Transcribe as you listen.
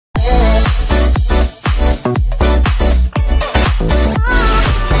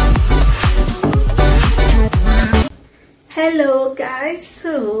guys,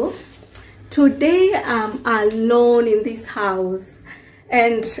 so today I'm alone in this house,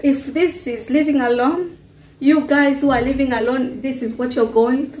 and if this is living alone, you guys who are living alone, this is what you're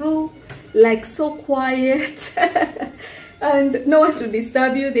going through, like so quiet and no one to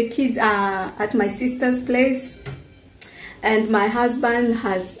disturb you. The kids are at my sister's place and my husband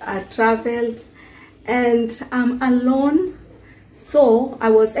has traveled and I'm alone. So I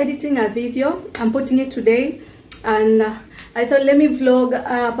was editing a video, I'm putting it today, and I thought let me vlog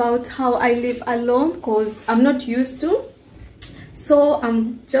about how I live alone because I'm not used to. So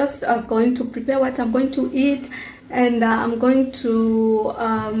I'm just going to prepare what I'm going to eat, and I'm going to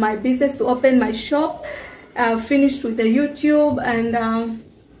my business to open my shop. Finished with the YouTube, and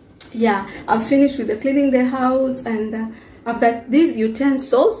yeah, I've finished with the cleaning the house, and I've got these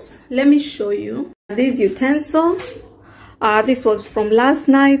utensils. Let me show you these utensils. This was from last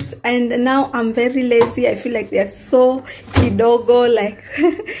night, and now I'm very lazy. I feel like they're so kidogo, like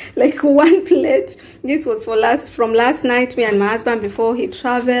like one plate. This was from last night, me and my husband before he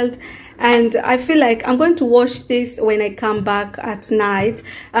traveled, and I feel like I'm going to wash this when I come back at night,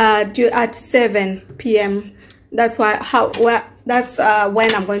 at 7 p.m. That's when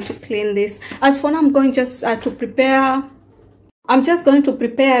I'm going to clean this. As for now, I'm going just to prepare. I'm just going to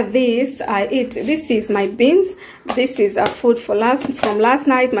prepare this. This is my beans. This is food from last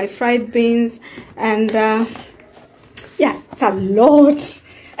night, my fried beans, and yeah, it's a lot.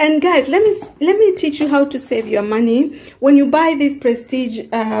 And guys, let me teach you how to save your money. When you buy this Prestige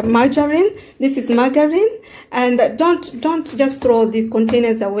margarine, this is margarine, and don't just throw these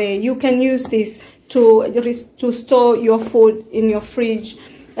containers away. You can use this to store your food in your fridge.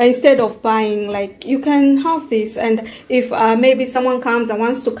 Instead of buying, like, you can have this, and if maybe someone comes and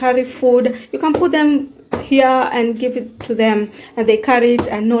wants to carry food, you can put them here and give it to them, and they carry it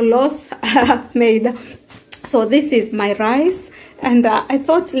and no loss made. So this is my rice, and I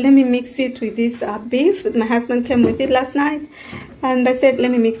thought let me mix it with this beef. My husband came with it last night, and I said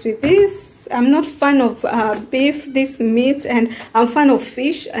let me mix with this. I'm not fan of beef, this meat, and I'm fan of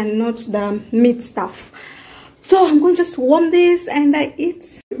fish and not the meat stuff. So I'm going just to warm this and I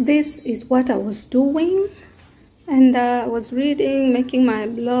eat. This is what I was doing, and I was reading, making my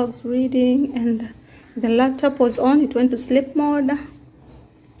blogs, reading, and the laptop was on. It went to sleep mode,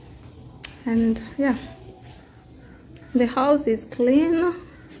 and yeah, the house is clean,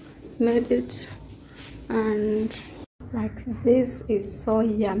 made it, and like this is so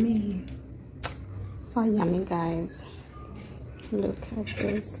yummy, guys. Look at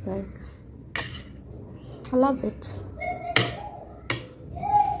this, like, I love it.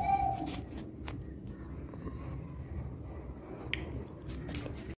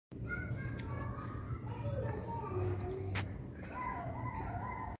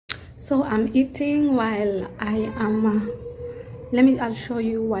 So I'm eating while I am I'll show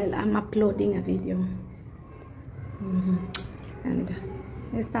you while I'm uploading a video. And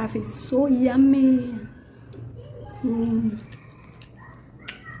the stuff is so yummy.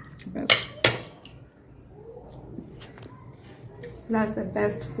 Best. That's the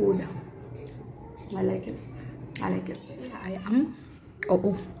best food. I like it. I am.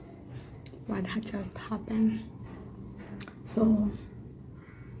 Oh, what had just happened? So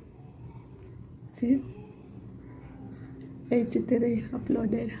see, 83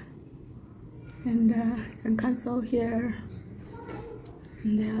 uploaded, and you can cancel here,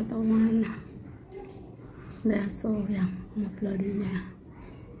 and the other one there. So yeah, I'm uploading there.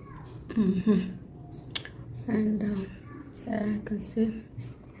 And you can see.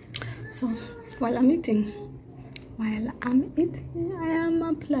 So while I'm eating, I am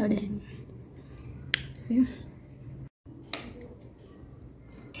uploading. See.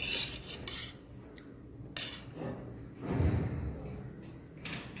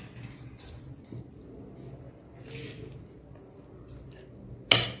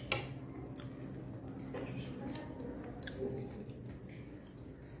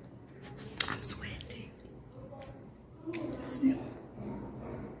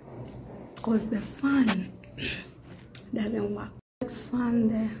 Because the fan doesn't work. The fan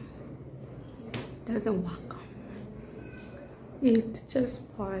there doesn't work. It just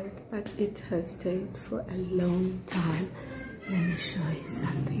spoiled, but it has stayed for a long time. Let me show you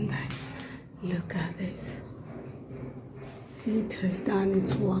something, guys. Look at this. It has done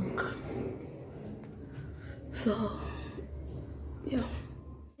its work. So yeah.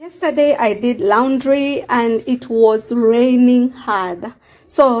 Yesterday I did laundry and it was raining hard,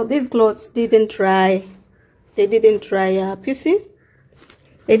 so these clothes didn't dry. They didn't dry up, you see,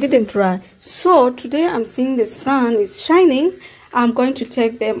 they didn't dry. So today I'm seeing the sun is shining. I'm going to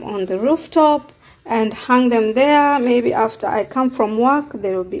take them on the rooftop and hang them there. Maybe after I come from work,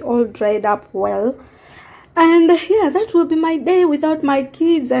 they will be all dried up well. And yeah, that will be my day without my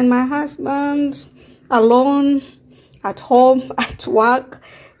kids and my husband, alone at home, at work.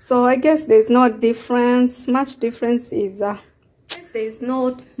 So I guess there's no difference. Much difference is there's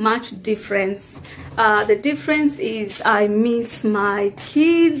not much difference. The difference is I miss my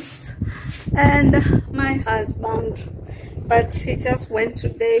kids and my husband, but he just went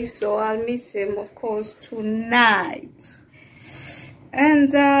today, so I'll miss him, of course, tonight.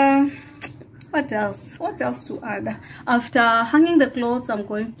 And what else to add? After hanging the clothes, I'm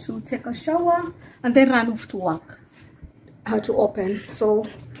going to take a shower and then run off to work. How to open. So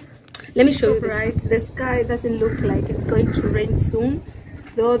let me show you. Right, the sky doesn't look like it's going to rain soon,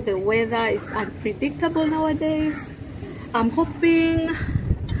 though the weather is unpredictable nowadays. I'm hoping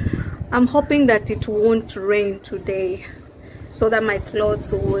that it won't rain today, so that my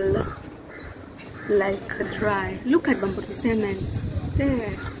clothes will like dry. Look at bamboo cement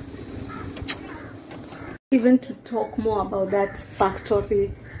there. Even to talk more about that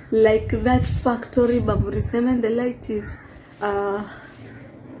factory, like that factory bamboo cement, the light is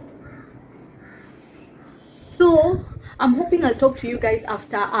so I'm hoping I'll talk to you guys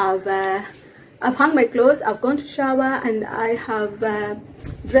after I've hung my clothes, I've gone to shower, and I have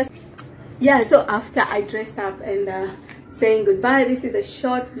dressed. Yeah, so after I dressed up and saying goodbye, this is a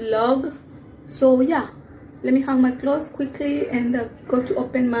short vlog. So yeah, let me hang my clothes quickly and go to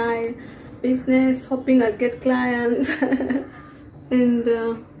open my business, hoping I'll get clients. And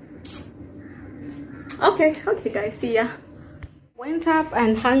okay guys, see ya. Went up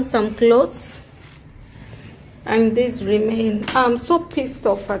and hung some clothes, and these remain. I'm so pissed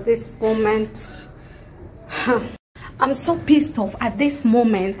off at this moment. I'm so pissed off at this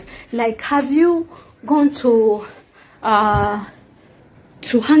moment. Like, have you gone to hang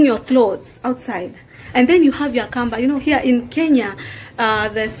your clothes outside, and then you have your kamba? You know, here in Kenya,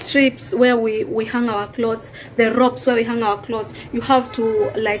 the strips where we hang our clothes, the ropes where we hang our clothes, you have to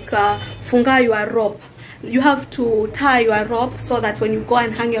like funga your rope. You have to tie your rope so that when you go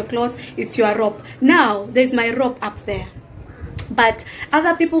and hang your clothes, it's your rope. Now there's my rope up there, but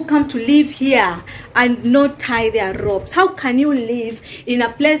other people come to live here and not tie their ropes. How can you live in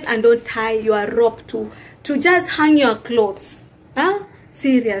a place and don't tie your rope to just hang your clothes? Huh?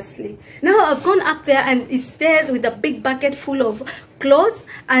 Seriously. Now I've gone up there and it's there with a big bucket full of clothes,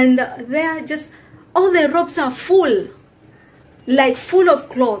 and they're just, all the ropes are full, like full of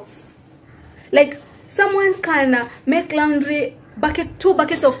clothes. Like someone can make laundry two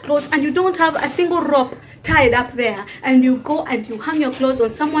buckets of clothes, and you don't have a single rope tied up there, and you go and you hang your clothes on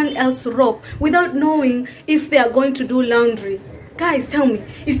someone else's rope without knowing if they are going to do laundry. Guys, tell me,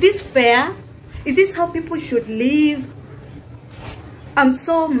 is this fair? Is this how people should live? I'm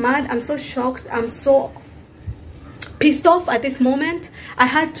so mad, I'm so shocked, I'm so pissed off at this moment. I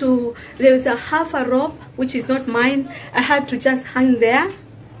had to, there was a half a rope which is not mine, I had to just hang there.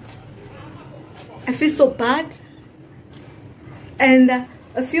 I feel so bad. And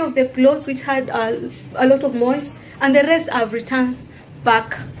a few of the clothes which had a lot of moist, and the rest I've returned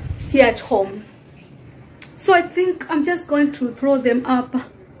back here at home. So I think I'm just going to throw them up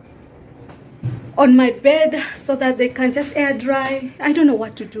on my bed so that they can just air dry. I don't know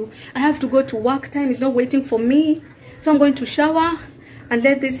what to do. I have to go to work, time is not waiting for me. So I'm going to shower and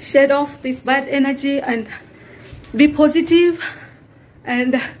let this shed off this bad energy and be positive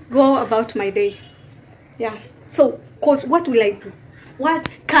and go about my day. Yeah, so cause what will I do? What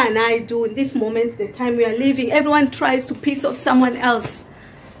can I do in this moment, the time we are living? Everyone tries to piss off someone else.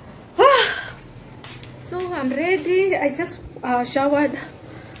 So I'm ready. I just showered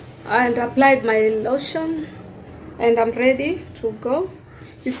and applied my lotion, and I'm ready to go.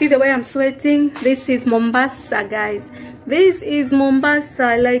 You see the way I'm sweating? This is Mombasa, guys. This is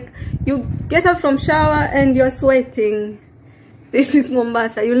Mombasa. Like, you get up from shower and you're sweating. This is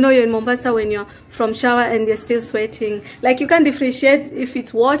Mombasa. You'll know you're in Mombasa when you're from shower and you're still sweating. Like, you can't differentiate if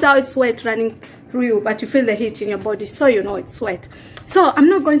it's water or it's sweat running through you, but you feel the heat in your body, so you know it's sweat. So I'm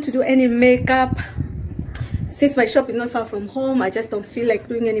not going to do any makeup. Since my shop is not far from home, I just don't feel like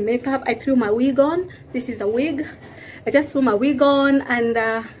doing any makeup. I threw my wig on. This is a wig. I just threw my wig on,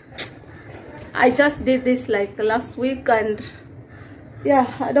 and I just did this like last week, and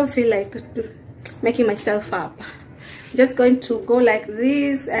yeah, I don't feel like making myself up. Just going to go like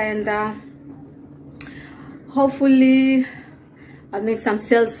this, and hopefully I'll make some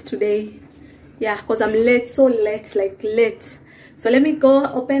sales today. Yeah, because I'm late, so late, like late. So let me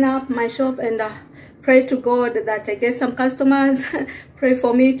go open up my shop and pray to God that I get some customers. Pray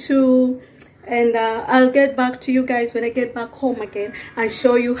for me too, and I'll get back to you guys when I get back home again and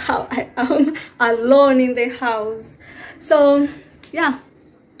show you how I am alone in the house. So yeah,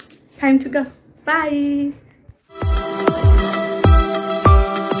 time to go. Bye.